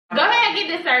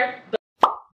get this, sir.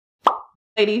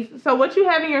 Ladies, so what you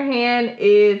have in your hand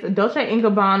is Dolce and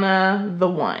Gabbana The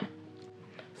One.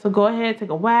 So go ahead, take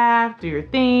a whiff, do your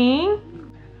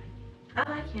thing. I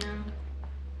like him.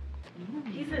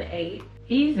 He's an 8.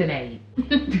 He's an 8.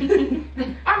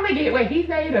 I'm thinking, wait, he's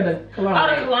 8 or the cologne? Oh,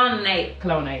 the cologne 8.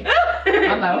 Cologne 8.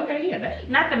 I'm like, okay, yeah, that.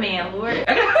 Not the man, Lord.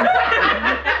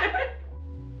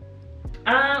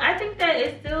 I think that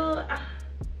it's still.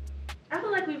 I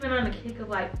feel like we've been on a kick of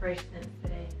like fresh scents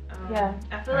today. Yeah.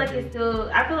 I feel like it's still.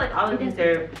 I feel like all of these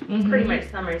are pretty much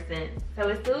summer scents, so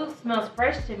it still smells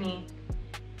fresh to me.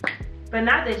 But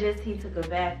not that just he took a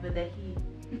bath, but that he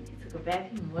took a bath,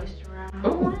 he moisturized.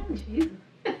 Oh, Jesus.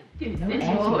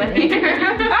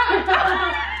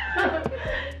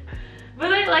 But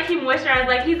like he moisturized,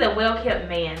 like he's a well-kept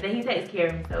man, that he takes care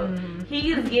of himself.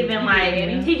 He's giving like,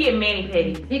 he get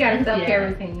mani-pedis. He got a self-care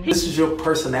routine. This is your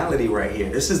personality right here.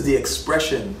 This is the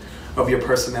expression of your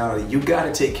personality. You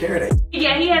gotta take care of that.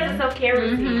 Yeah, he has a self-care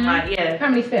routine. Like, yeah. How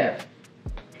many steps?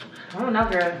 I don't know,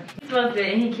 girl. He smells good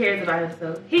and he cares about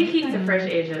himself. He keeps a fresh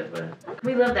edge up, but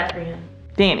we love that for him.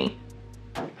 Danny.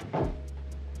 Oh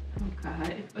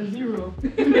God, a 0.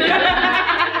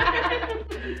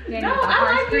 No,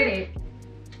 I like it.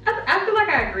 I feel like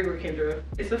I agree with Kendra.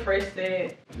 It's a fresh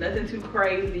scent, nothing too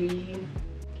crazy.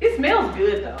 It smells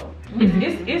good though.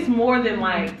 It's more than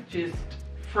like just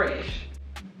fresh.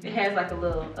 It has like a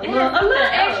little extra.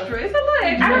 It's a little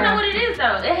extra. I don't know what it is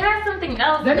though. It has something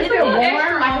else. Does it feel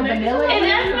warm, like a vanilla? It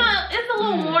does smell. It's a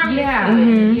little warm. Yeah,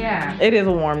 yeah. It is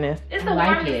a warmness. It's a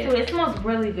warmness to it. It smells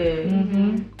really good.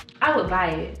 I would buy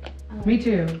it. Me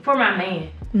too. For my man.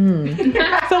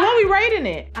 So what we rating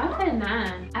it? I would say a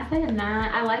 9. I say a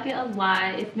 9. I like it a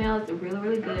lot. It smells really,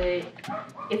 really good.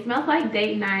 It smells like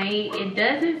date night. It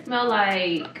doesn't smell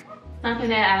like something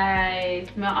that I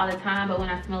smell all the time, but when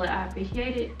I smell it, I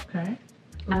appreciate it. Okay.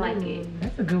 I like it.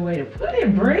 That's a good way to put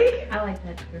it, Bree. I like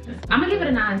that. I'm gonna give it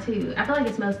a 9 too. I feel like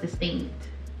it smells distinct.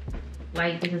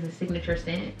 Like this is a signature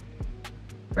scent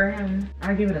for him.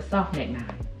 I give it a soft neck 9.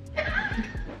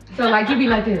 So like you be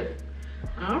like this.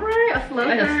 All right, a slow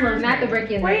burn. Not the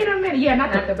break in. Wait a minute. Yeah,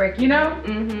 not the break. You know,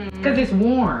 because it's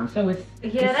warm, so it's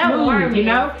Yeah, that smooth, warm. you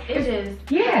know. It is.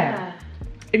 Yeah.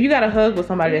 If you got a hug with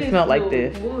somebody that smelled like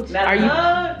this, are you?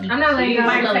 I'm not letting go.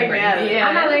 Might take me out.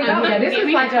 I'm not letting go. Yeah, this is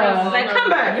like a. Like, come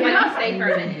back. You might stay for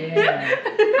a minute. Yeah.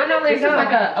 I'm not letting This is go.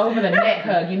 like a over the neck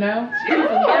hug, you know. You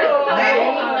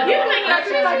think your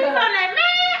cheese on that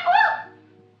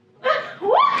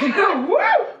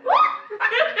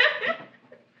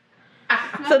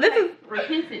So this is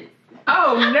Repentance.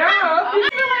 Oh no! You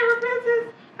feel like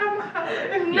repentance? I'm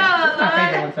hollering. That's my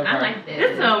favorite one so I far. like This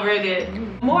this. smells real good.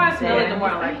 The more I smell it, the more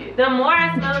I like it. The more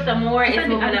I smell it, the more it's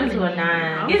moving up to a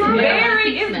 9. It's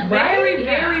very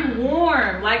Yeah.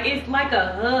 warm. Like it's like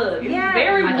a hug. It's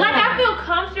very warm. Like I feel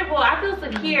comfortable. I feel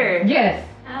secure. Yes.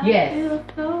 Yes. feel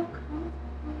so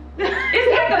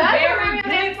It's like a very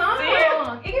good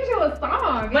scent. It gives you a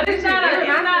song. But it's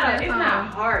not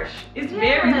harsh. It's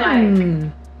very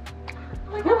like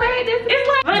Who made this? It's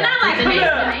like, but not like The name, this.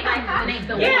 the name,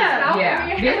 the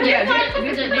Yeah.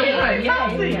 This is the one. you know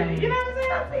what I'm saying?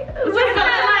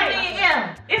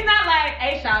 It's not like,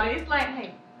 hey, shout it. It's like,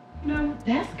 hey, no.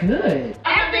 That's good.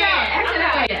 After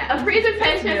that. A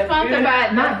presentation sponsored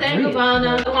by Not Dolce and really.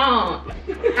 Gabbana. Come on.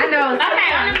 I know.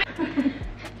 Okay,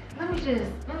 let me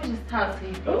just talk to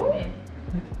you for a minute.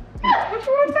 What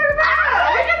you want to talk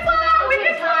about? We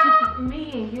can talk. Me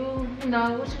and you know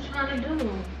what you trying to do.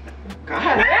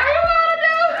 God, what you want to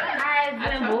do? I've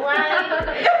been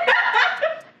blind.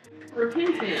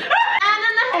 Repentance.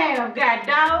 9.5, god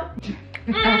dog.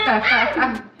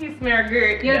 He smell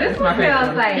good. Yeah, this one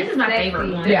smells like This is my sexy.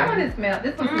 favorite one. This Yeah. one smells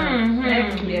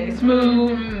sexy. Yeah,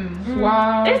 smooth,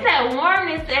 suave. It's that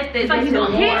warmness at the like that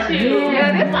warm. hit you.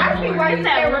 Yeah, this I see why you It's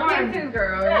that say warm. repentance,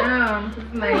 girl. Yeah,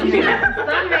 it's like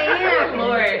something may happen.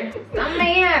 Lord. Something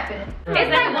may happen.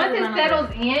 It's like once it settles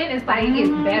in, it's like it gets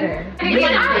better. I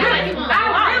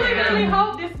really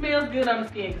hope this smells good on the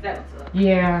skin because that was tough.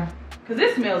 Yeah. Because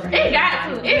it smells good. It got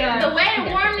to. It's the way the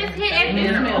warmness hit,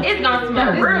 it's gonna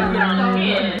smell real good on the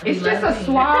skin. It's just a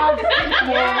suave,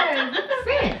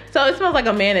 scent. So it smells like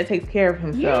a man that takes care of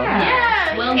himself.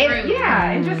 Yeah. Well And, groomed.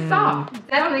 yeah, and just soft.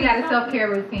 Definitely got a self-care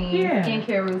routine, Yeah.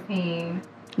 skincare routine.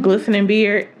 Glistening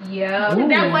beard. Yep. Ooh.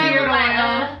 That way Beard like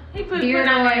oil. he put Beard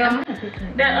on oil.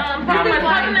 that coconut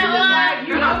oil.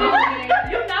 You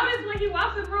notice when he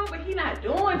walks in the room, but he not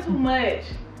doing too much.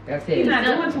 That's He's it. not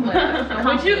doing too much.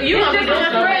 But you gonna be doing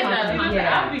too much.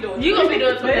 Yeah. I'll be doing You gonna be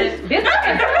doing too much. This is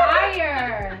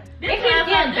fire. It keeps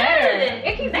getting better.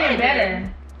 It keeps getting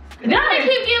better. No, it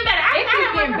keep getting better. I It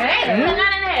keeps getting better.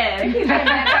 It's a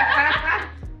 9.5.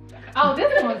 Oh,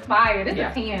 this one's fire. This is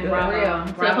a 10, for real.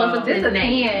 Bravo. This is a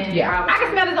 10. Yeah. I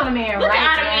can smell this on a man Look right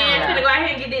at the now. man. Finna go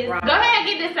ahead and get this. Right. Go ahead and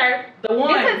get this, sir. The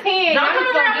one. This is a 10. Don't Y'all come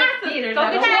just around gonna my get sisters. this.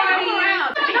 Don't Don't come worry. around.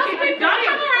 Don't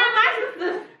come around my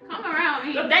sisters. Come around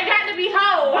me. They got to be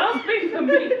whole. Don't speak to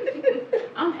me.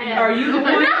 I'm half. Are you the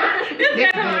one? This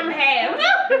got to I'm half.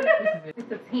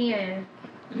 It's a 10.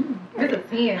 It's a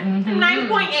 10.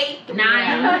 9.8.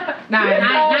 9.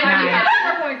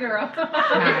 9. 4 girl.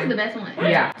 This is the best one.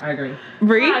 Yeah, I agree.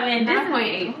 Bree?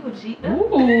 9.8. Oh, gee.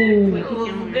 Ooh.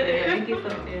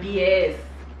 Yes.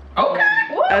 Okay.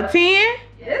 A 10?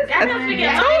 That's a Two 10s?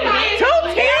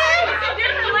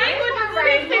 different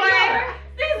languages.